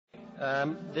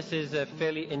This is a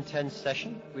fairly intense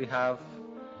session.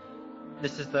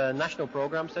 This is the national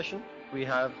program session. We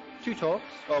have two talks,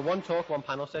 or one talk, one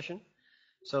panel session.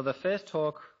 So the first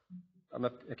talk, I'm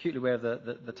acutely aware of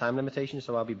the time limitation,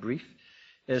 so I'll be brief,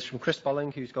 is from Chris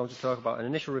Bolling, who's going to talk about an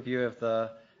initial review of the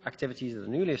activities of the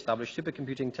newly established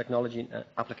Supercomputing Technology and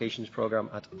Applications program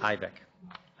at IVEC.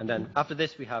 And then after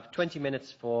this, we have 20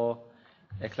 minutes for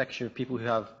a collection of people who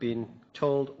have been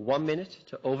told 1 minute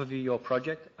to overview your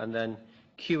project, and then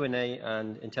Q&A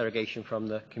and interrogation from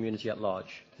the community at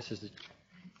large. This is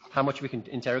how much we can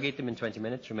interrogate them in 20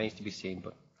 minutes remains to be seen,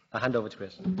 but I'll hand over to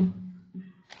Chris.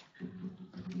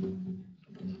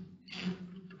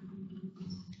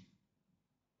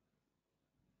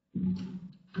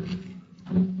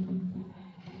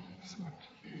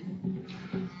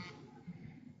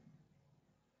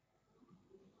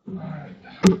 All right.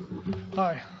 Hi.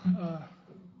 Okay.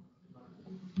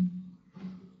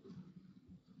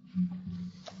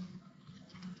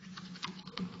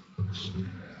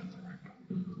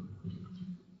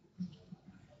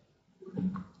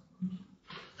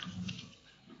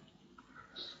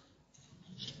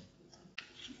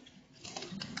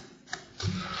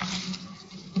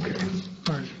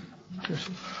 All right.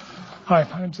 Hi,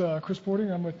 my name's Chris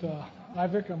Porting. I'm with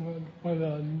IVEC. I'm one of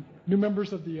the new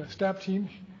members of the staff team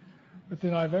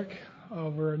within IVEC.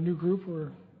 We're a new group.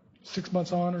 We're 6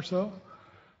 months on or so,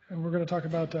 and we're going to talk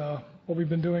about what we've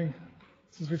been doing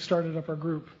since we've started up our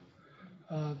group.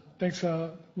 Thanks,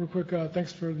 real quick,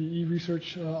 thanks for the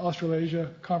eResearch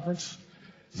Australasia conference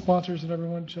sponsors and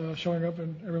everyone showing up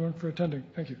and everyone for attending.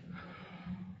 Thank you.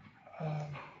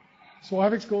 So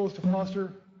IVEC's goal is to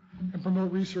foster and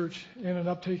promote research in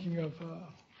the uptake of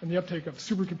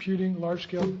supercomputing,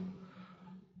 large-scale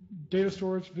data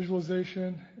storage,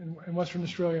 visualization in Western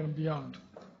Australia and beyond.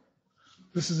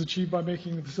 This is achieved by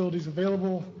making the facilities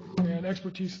available and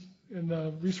expertise in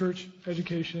the research,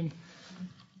 education,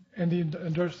 and the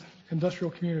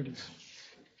industrial communities.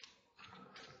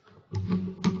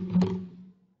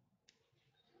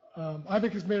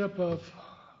 IVEC is made up of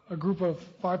a group of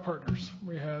 5 partners.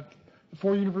 We have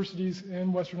 4 universities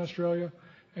in Western Australia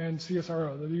and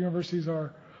CSIRO. The universities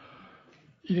are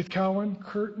Edith Cowan,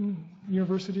 Curtin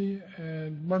University,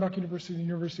 and Murdoch University, and the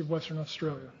University of Western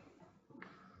Australia.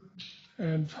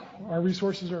 And our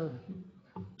resources are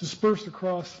dispersed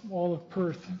across all of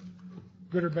Perth,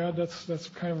 good or bad. That's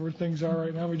kind of where things are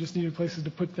right now. We just needed places to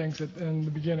put things in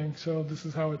the beginning, so this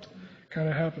is how it kind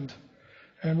of happened.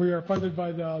 And we are funded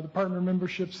by the partner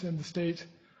memberships in the state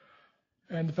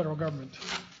and the federal government.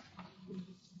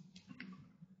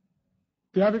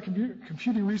 The IVEC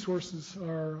computing resources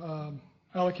are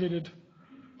allocated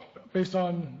based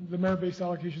on the merit-based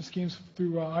allocation schemes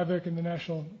through IVEC and the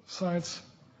National Science,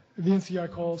 the NCI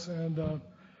calls, and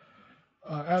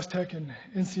Aztec and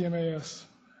NCMAS.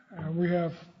 We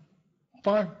have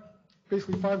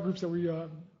basically five groups that we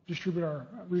distribute our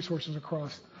resources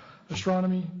across.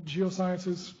 Astronomy,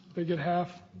 geosciences, they get half.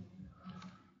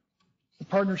 The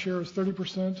partner share is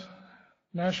 30%,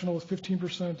 national is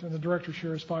 15%, and the director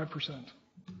share is 5%.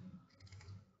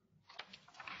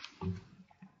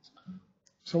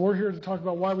 So we're here to talk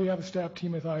about why we have a staff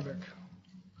team at IVEC.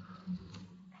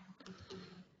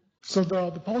 So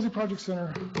the Policy Project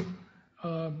Center,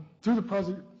 through the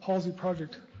Policy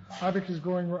Project, IVEC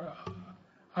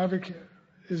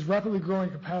is rapidly growing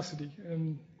capacity.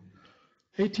 In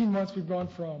 18 months, we've gone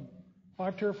from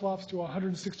 5 teraflops to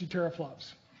 160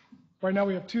 teraflops. Right now,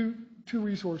 we have two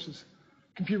resources,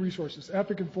 compute resources,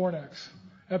 EPIC and Fornax.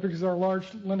 EPIC is our large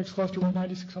Linux cluster with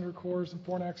 9,600 cores, and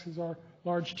Fornax is our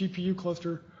large GPU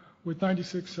cluster with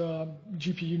 96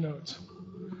 GPU nodes.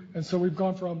 And so we've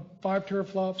gone from 5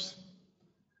 teraflops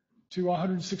to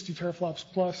 160 teraflops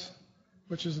plus,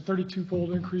 which is a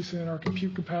 32-fold increase in our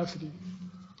compute capacity.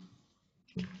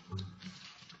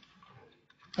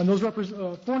 And those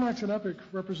Fornax and EPIC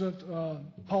represent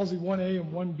Policy 1A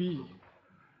and 1B.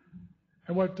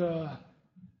 And what the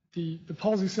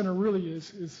Policy Center really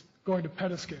is going to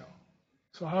petascale.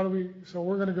 So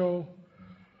we're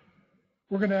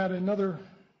going to add another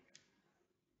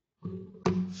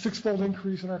 6-fold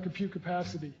increase in our compute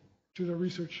capacity to the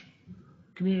research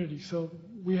community. So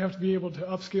we have to be able to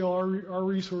upscale our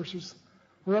resources.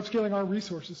 We're upscaling our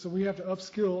resources, so we have to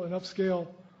upskill and upscale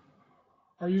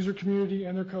our user community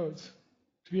and their codes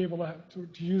to be able to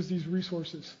use these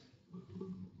resources.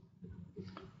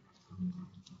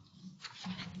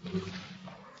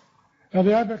 Now,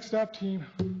 the IVEC staff team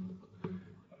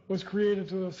was created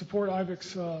to support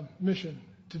IVEC's mission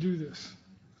to do this.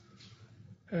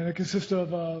 And it consists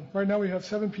of, right now we have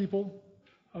 7 people.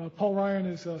 Paul Ryan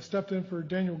has stepped in for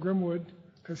Daniel Grimwood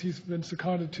because he's been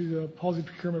seconded to the policy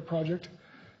procurement project.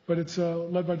 But it's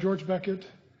led by George Beckett,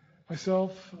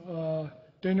 myself,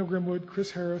 Daniel Grimwood, Chris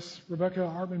Harris, Rebecca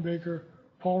Hartman-Baker,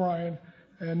 Paul Ryan,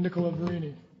 and Nicola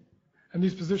Verini. And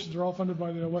these positions are all funded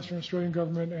by the Western Australian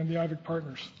government and the IVIC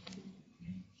partners.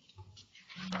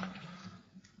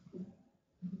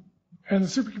 And the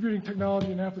Supercomputing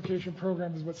Technology and Application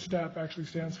Program is what STAP actually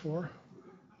stands for.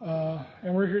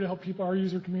 And we're here to help people, our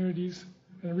user communities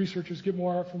and the researchers, get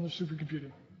more out from their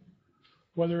supercomputing.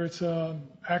 Whether it's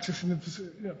accessing,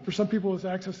 for some people it's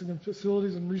accessing the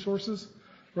facilities and resources.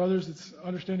 For others it's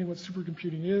understanding what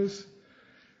supercomputing is,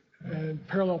 and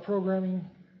parallel programming,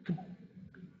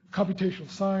 computational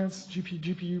science,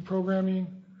 GPU programming,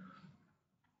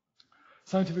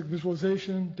 scientific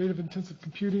visualization, data-intensive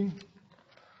computing.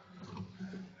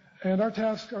 And our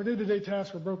day-to-day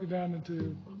tasks are broken down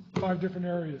into 5 different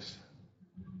areas.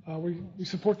 We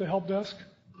support the help desk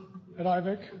at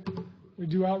IVIC. We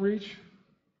do outreach,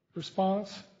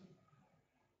 response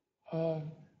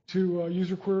to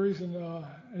user queries and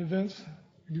events.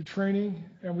 We do training,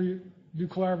 and we do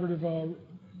collaborative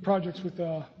projects with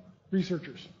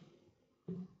researchers.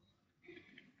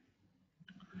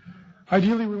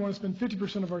 Ideally, we want to spend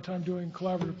 50% of our time doing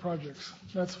collaborative projects.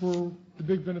 That's where the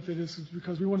big benefit is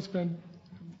because we want to spend,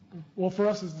 well, for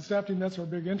us as the staff team, that's our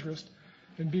big interest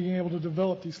in being able to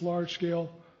develop these large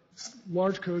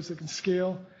codes that can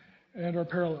scale and are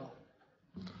parallel.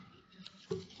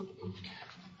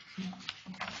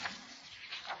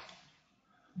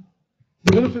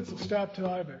 The benefits of STAP to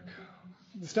IVIC.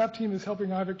 The STAP team is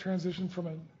helping IVIC transition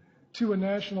to a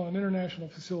national and international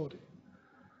facility.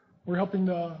 We're helping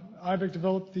the IVIC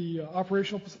develop the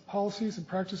operational policies and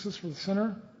practices for the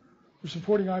center. We're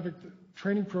supporting IVIC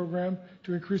training program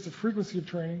to increase the frequency of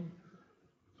training,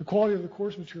 the quality of the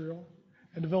course material,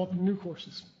 and developing new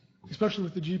courses, especially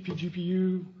with the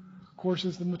GPU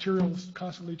courses. The material is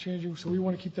constantly changing, so we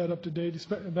want to keep that up to date,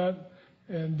 that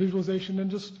and visualization and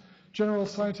just general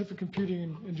scientific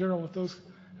computing in general with those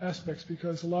aspects,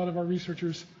 because a lot of our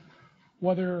researchers,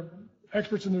 while they're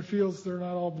experts in their fields, they're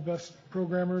not all the best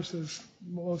programmers, as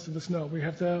most of us know. We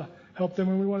have to help them,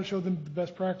 and we want to show them the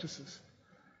best practices.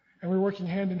 And we're working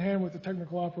hand in hand with the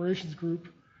technical operations group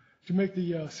to make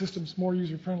the systems more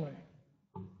user-friendly.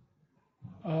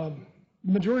 The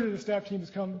majority of the staff team has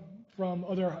come from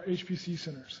other HPC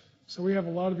centers. So we have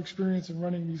a lot of experience in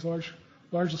running these large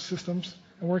systems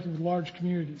and working with large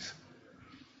communities.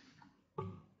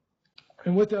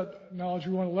 And with that knowledge,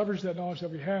 we want to leverage that knowledge that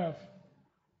we have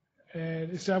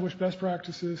and establish best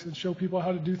practices and show people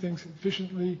how to do things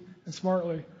efficiently and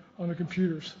smartly on the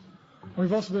computers. And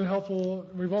we've also been helpful,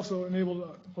 we've also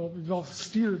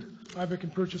steered IVIC in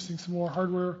purchasing some more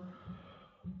hardware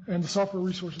and the software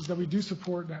resources that we do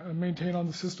support and maintain on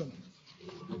the system.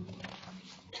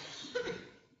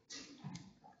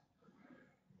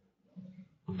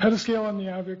 Petascale on the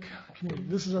IVIC community.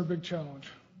 This is our big challenge.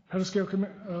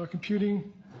 Petascale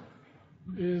computing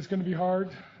is going to be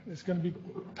hard. It's going to be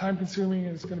time-consuming,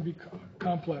 and it's going to be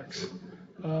complex.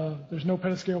 There's no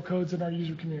petascale codes in our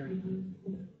user community.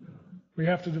 We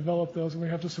have to develop those, and we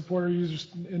have to support our users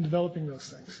in developing those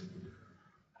things.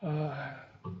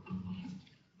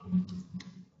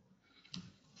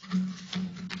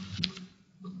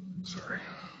 Sorry,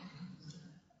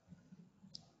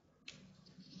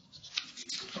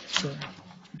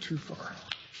 I'm too far.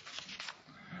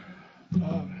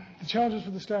 The challenges for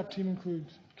the staff team include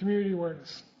community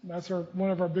awareness. That's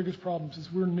one of our biggest problems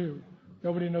is we're new.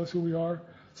 Nobody knows who we are.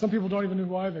 Some people don't even know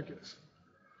who IVIC is.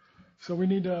 So we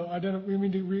need to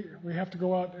we have to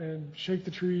go out and shake the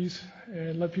trees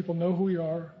and let people know who we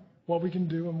are, what we can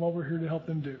do, and what we're here to help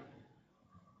them do.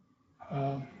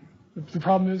 The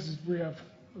problem is we have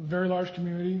a very large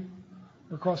community.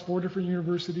 We're across 4 different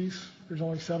universities. There's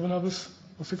only 7 of us,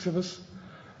 well, 6 of us.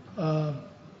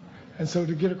 And so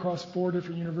to get across 4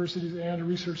 different universities and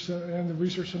the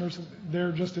research centers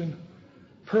there just in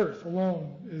Perth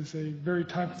alone is a very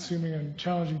time-consuming and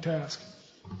challenging task.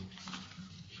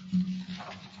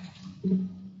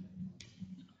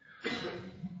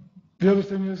 The other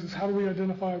thing is how do we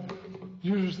identify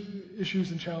users'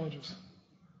 issues and challenges?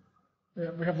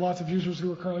 We have lots of users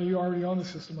who are currently already on the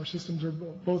system. Our systems are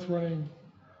both running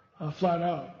flat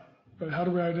out. But how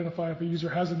do we identify if a user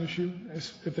has an issue,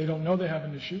 if they don't know they have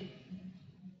an issue?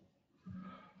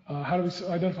 How do we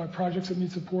identify projects that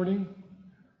need supporting?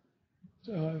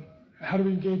 How do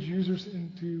we engage users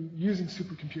into using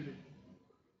supercomputing?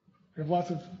 We have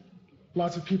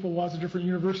lots of people, lots of different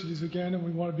universities again, and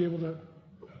we want to be able to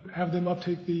have them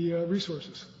uptake the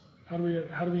resources. How do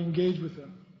we engage with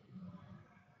them?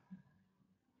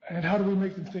 And how do we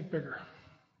make them think bigger?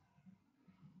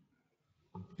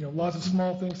 lots of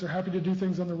small things. They're happy to do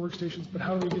things on their workstations, but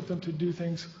how do we get them to do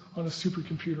things on a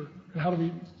supercomputer? And how do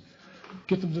we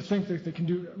get them to think that they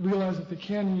can realize that they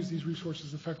can use these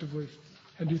resources effectively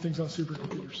and do things on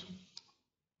supercomputers?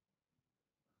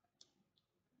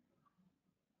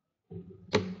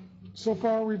 So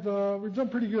far, we've done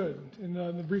pretty good. In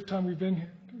the brief time we've been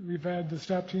here, we've had the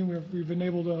staff team. We've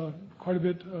enabled quite a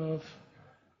bit of.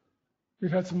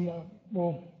 We've had some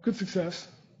good success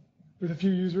with a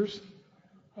few users.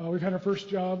 We've had our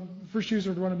first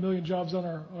user to run 1 million jobs on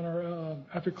our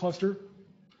Epic cluster,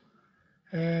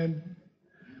 and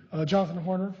Jonathan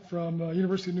Horner from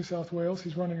University of New South Wales.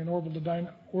 He's running an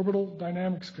orbital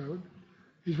dynamics code.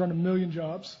 He's run 1 million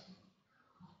jobs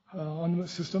on the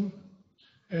system.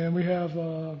 And we have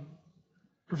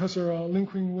Professor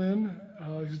Lingqing Lin,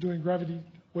 who's doing gravity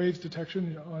waves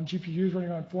detection on GPUs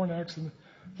running on Fornex, and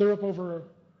they're up over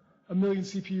 1 million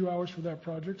CPU hours for that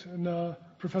project. And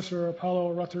Professor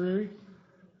Paolo Ratterieri,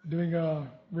 doing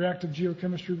reactive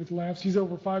geochemistry with lamps, he's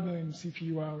over 5 million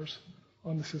CPU hours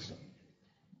on the system.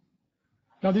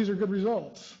 Now, these are good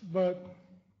results, but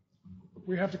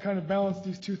we have to kind of balance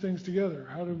these two things together.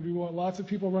 How do we want lots of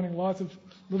people running lots of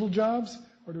little jobs,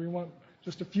 or do we want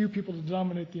just a few people to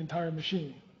dominate the entire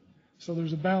machine? So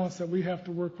there's a balance that we have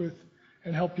to work with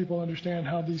and help people understand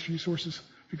how these resources,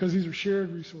 because these are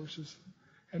shared resources,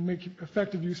 and make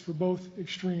effective use for both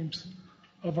extremes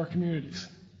of our communities.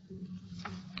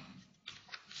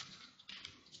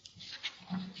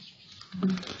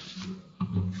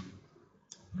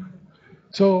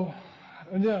 So,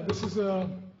 and yeah, this is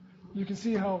you can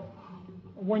see how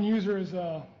one user has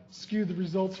skewed the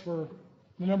results for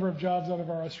the number of jobs out of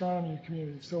our astronomy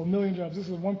community. So 1 million jobs, this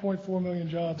is 1.4 million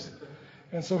jobs.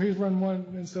 And so he's run one,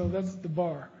 and so that's the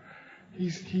bar.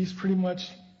 He's pretty much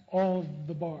all of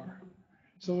the bar.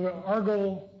 So our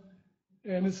goal,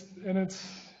 and it's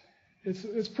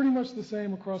pretty much the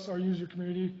same across our user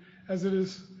community as it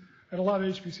is at a lot of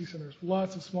HPC centers,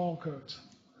 lots of small codes.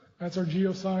 That's our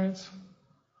geoscience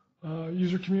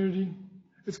user community.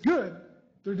 It's good.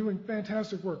 They're doing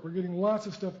fantastic work. We're getting lots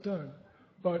of stuff done.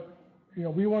 But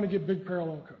we want to get big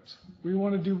parallel codes. We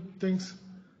want to do things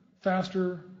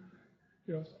faster.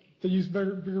 They use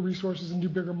bigger resources and do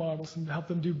bigger models and help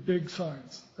them do big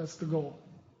science. That's the goal.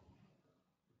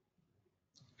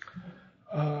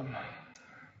 And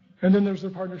then there's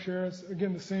their partner share. It's,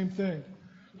 again, the same thing.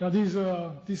 Now these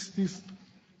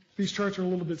charts are a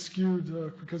little bit skewed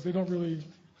because they're not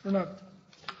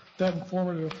that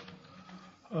informative,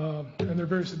 and they're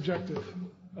very subjective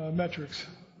metrics.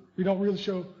 We don't really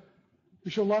show. We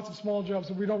show lots of small jobs,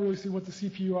 but we don't really see what the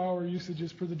CPU hour usage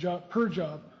is per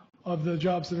job of the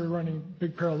jobs that are running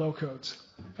big parallel codes.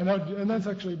 And that's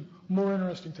actually more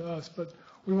interesting to us. But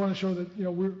we want to show that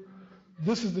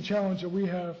this is the challenge that we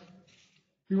have.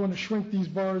 We want to shrink these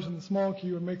bars in the small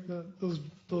queue and make those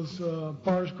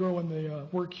bars grow in the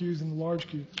work queues in the large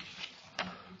queue.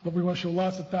 But we want to show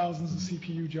lots of thousands of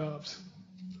CPU jobs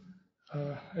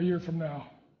a year from now.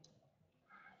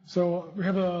 So we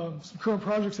have some current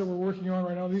projects that we're working on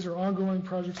right now. These are ongoing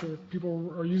projects that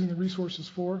people are using the resources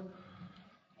for.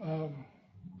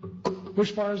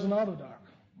 Bushfires and Autodoc.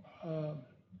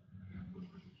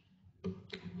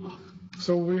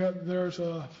 So there's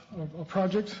a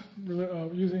project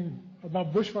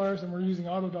about bushfires, and we're using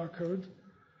Autodoc code.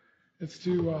 It's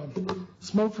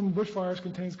smoke from bushfires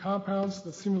contains compounds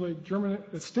that stimulate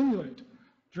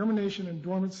germination in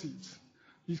dormant seeds.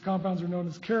 These compounds are known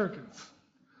as kerikins.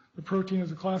 The protein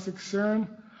is a classic serine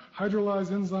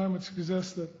hydrolyzed enzyme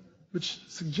which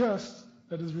suggests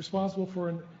that it is responsible for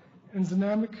an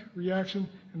enzymatic reaction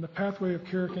in the pathway of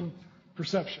keratin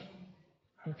perception.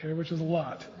 Okay, which is a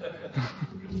lot.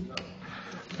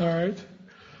 All right.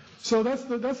 So that's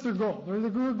their goal. Their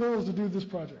goal is to do this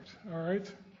project. All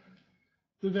right.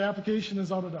 The application is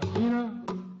Autodoc Vina.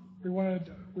 We want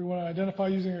to identify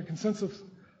using a consensus of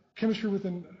chemistry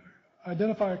within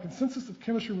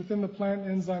the plant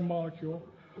enzyme molecule,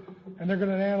 and they're going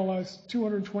to analyze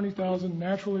 220,000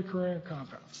 naturally occurring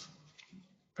compounds.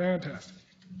 Fantastic.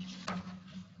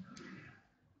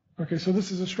 Okay, so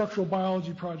this is a structural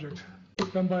biology project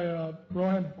done by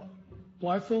Rohan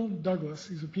Blythel Douglas.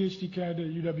 He's a PhD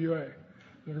candidate at UWA.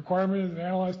 The requirement is to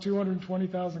analyze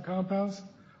 220,000 compounds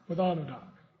with Autodoc.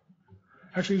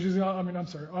 Actually, he's using,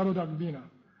 Autodoc Vina.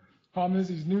 Problem is,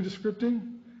 he's new to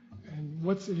scripting, and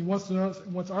he wants to know,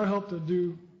 wants our help to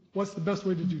do, what's the best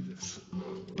way to do this?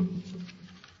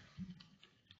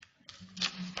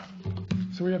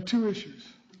 So we have two issues.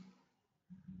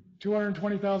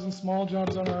 220,000 small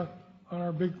jobs on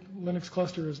our big Linux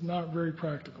cluster is not very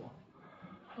practical.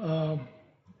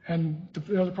 And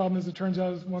the other problem, as it turns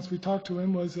out, once we talked to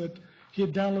him, was that he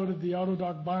had downloaded the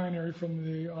Autodoc binary from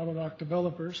the Autodoc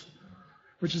developers,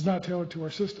 which is not tailored to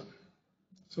our system.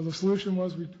 So the solution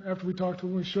was, after we talked to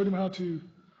him, we showed him how to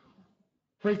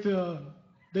break the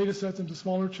data sets into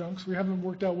smaller chunks. We haven't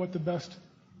worked out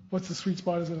what's the sweet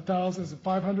spot. Is it 1,000? Is it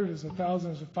 500? Is it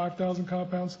 1,000? Is it 5,000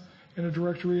 compounds in a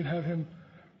directory, and have him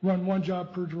run one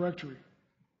job per directory.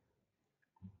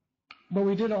 But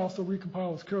we did also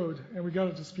recompile his code, and we got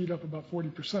it to speed up about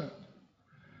 40%.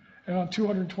 And on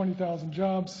 220,000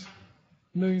 jobs,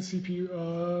 million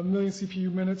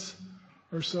CPU minutes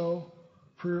or so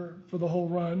for the whole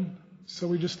run. So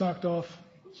we just knocked off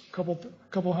a couple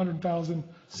 100,000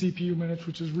 CPU minutes,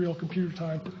 which is real computer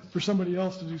time for somebody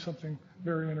else to do something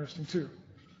very interesting too.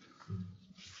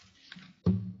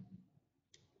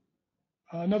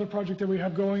 Another project that we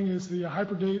have going is the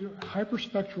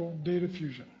hyperspectral data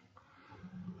fusion.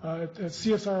 At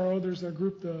CSRO, there's a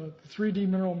group, the 3D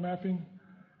Mineral Mapping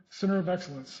Center of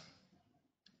Excellence.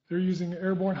 They're using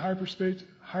airborne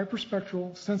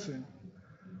hyperspectral sensing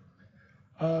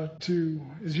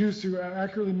is used to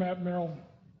accurately map mineral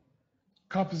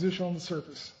composition on the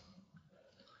surface.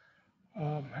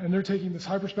 And they're taking this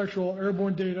hyperspectral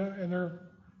airborne data, and they're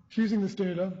fusing this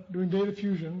data, doing data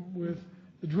fusion with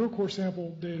the drill core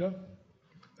sample data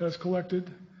that is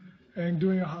collected, and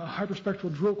doing a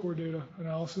hyperspectral drill core data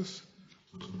analysis.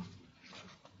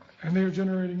 And they are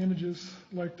generating images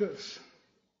like this.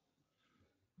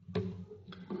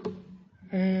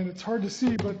 And it's hard to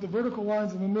see, but the vertical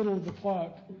lines in the middle of the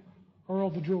plot are all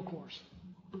the drill cores.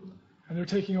 And they're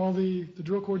taking all the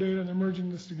drill core data and they're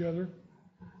merging this together.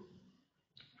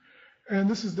 And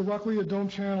this is the Rocklia Dome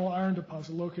Channel iron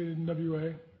deposit located in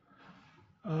WA.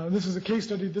 This is a case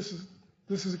study. This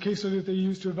is a case study that they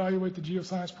use to evaluate the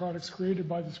geoscience products created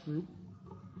by this group.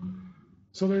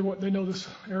 So they know this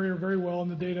area very well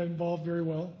and the data involved very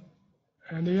well.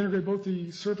 And they integrate both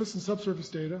the surface and subsurface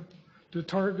data to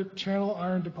target channel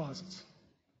iron deposits.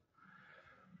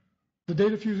 The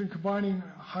data fusion combining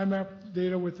HiMap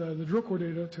data with the drill core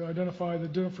data to identify the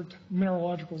different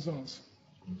mineralogical zones.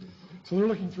 So they're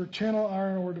looking for channel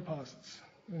iron ore deposits.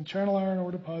 And channel iron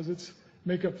ore deposits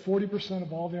make up 40%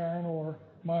 of all the iron ore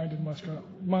mined in Western,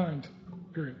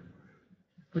 period.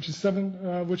 Which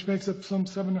makes up some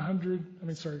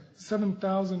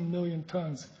 7,000 million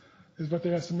tons is what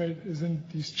they estimate is in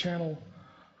these channel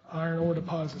iron ore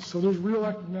deposits. So there's real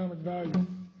economic value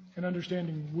in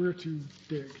understanding where to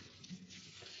dig.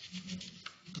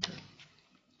 Okay.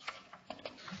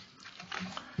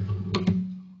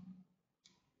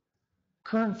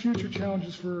 Current and future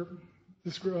challenges for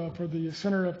this for the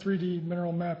Center of 3D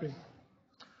Mineral Mapping.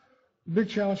 The big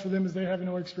challenge for them is they have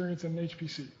no experience in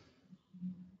HPC.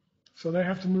 So they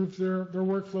have to move their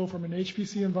workflow from an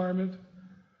HPC environment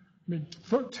to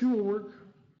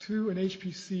an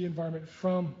HPC environment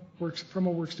from a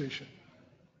workstation.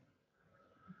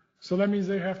 So that means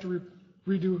they have to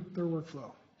redo their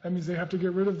workflow. That means they have to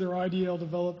get rid of their IDL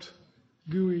developed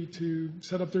GUI to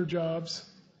set up their jobs,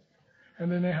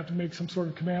 and then they have to make some sort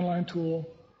of command line tool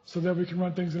so that we can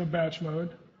run things in a batch mode.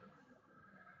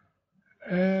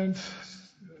 And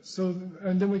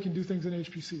then we can do things in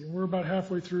HPC. And we're about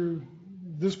halfway through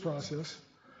this process.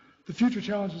 The future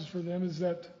challenges for them is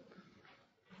that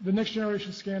the next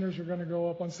generation scanners are going to go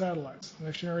up on satellites. The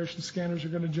next generation scanners are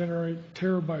going to generate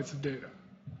terabytes of data.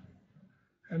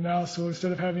 And now, so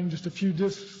instead of having just a few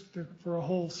disks for a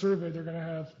whole survey, they're going to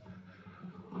have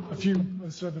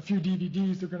instead of a few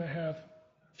DVDs, they're going to have a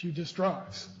few disk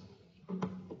drives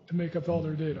to make up all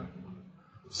their data.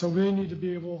 So they need to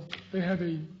be able, they have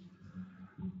a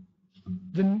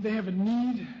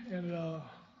need and a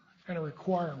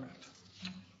requirement.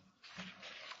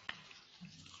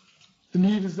 The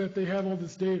need is that they have all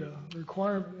this data, the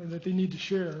requirement that they need to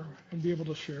share and be able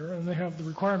to share, and they have the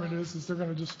requirement is they're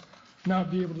going to just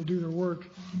not be able to do their work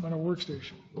on a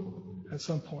workstation at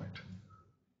some point.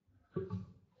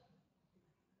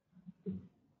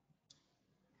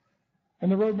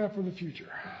 And the roadmap for the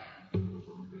future. A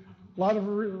lot of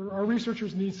our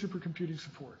researchers need supercomputing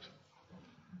support.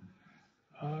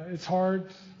 It's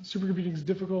hard. Supercomputing is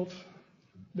difficult.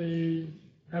 They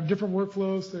have different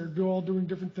workflows. They're all doing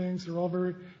different things. They're all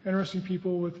very interesting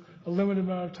people with a limited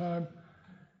amount of time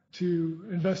to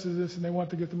invest in this, and they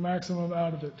want to get the maximum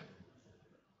out of it.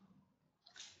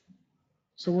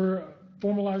 So we're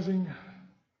formalizing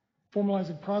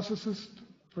processes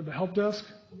for the help desk,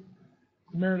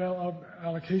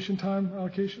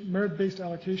 merit-based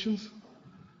allocations,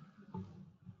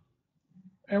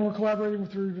 and we're collaborating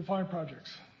with three defined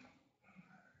projects.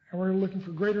 And we're looking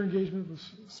for greater engagement with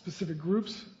specific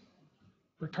groups.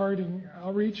 We're targeting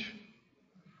outreach,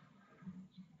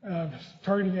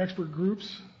 targeting expert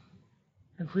groups,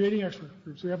 and creating expert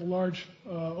groups. We have a large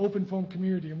open phone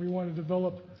community, and we want to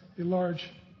develop a large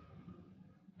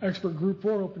expert group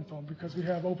for open phone because we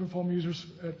have open phone users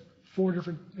at 4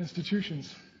 different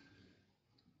institutions.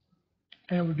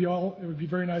 And it would be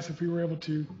very nice if we were able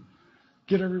to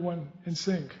get everyone in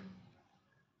sync.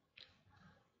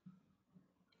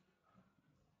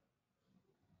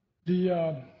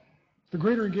 The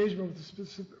greater engagement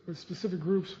with specific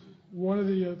groups, one of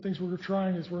the things we're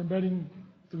trying is we're embedding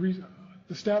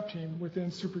the staff team within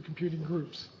supercomputing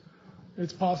groups.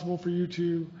 It's possible for you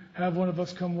to have one of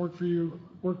us come work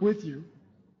with you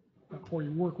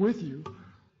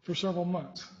for several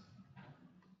months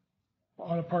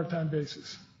on a part-time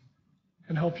basis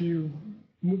and help you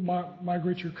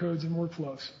migrate your codes and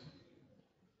workflows.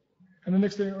 And the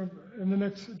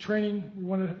next training, we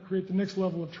want to create the next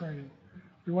level of training.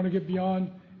 We want to get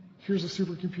beyond, here's a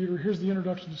supercomputer, here's the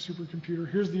introduction to supercomputer,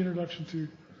 here's the introduction to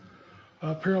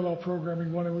parallel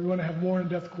programming. We want to have more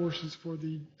in-depth courses for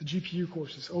the GPU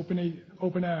courses,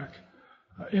 OpenAC,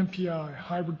 MPI,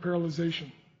 hybrid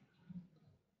parallelization,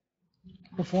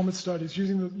 performance studies,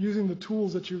 using the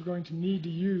tools that you're going to need to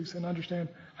use and understand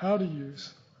how to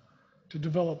use to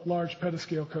develop large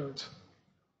petascale codes.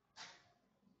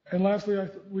 And lastly,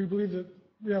 we believe that,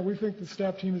 we think the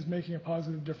staff team is making a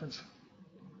positive difference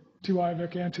to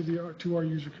IVEC and to our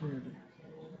user community.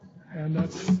 And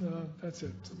that's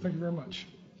it. So thank you very much.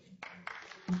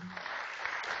 We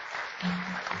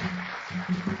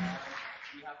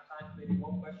have time for maybe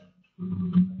one question.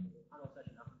 Panel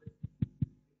session after this.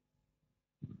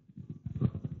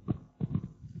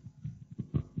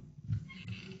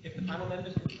 If the panel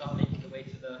members can start making their way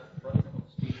to the front of the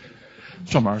speakers.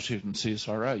 John Morris here from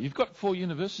CSIRO. You've got 4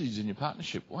 universities in your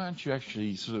partnership. Why aren't you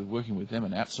actually sort of working with them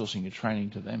and outsourcing your training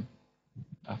to them?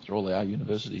 After all, they are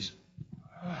universities.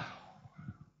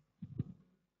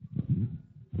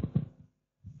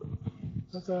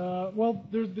 Well,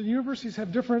 the universities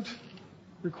have different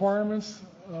requirements.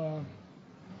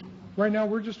 Right now,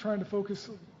 we're just trying to focus.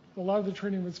 A lot of the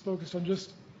training was focused on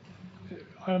just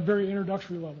on a very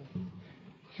introductory level.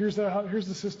 Here's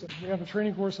the system. We have a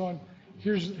training course on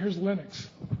here's Linux.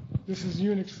 This is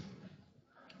Unix.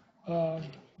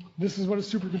 This is what a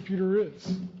supercomputer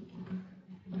is.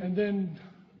 And then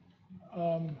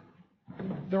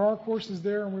there are courses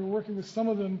there, and we're working with some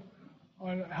of them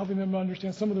on helping them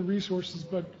understand some of the resources,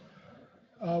 but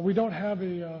we don't have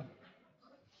a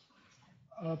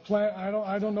plan.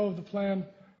 I don't know of the plan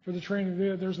for the training.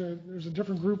 There's a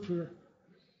different group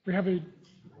we have an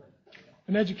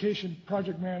education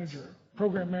project manager,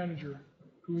 program manager,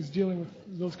 who is dealing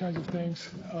with those kinds of things.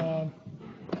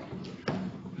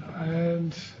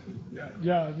 And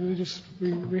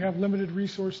we have limited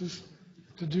resources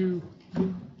to do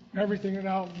everything. And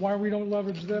now, why we don't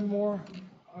leverage them more?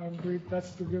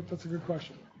 That's a good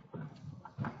question.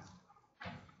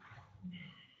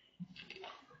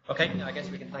 Okay, I guess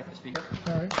we can thank the speaker.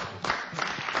 All right. All right,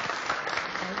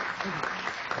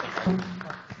 thank you.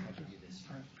 I can do this.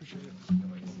 All right, appreciate it.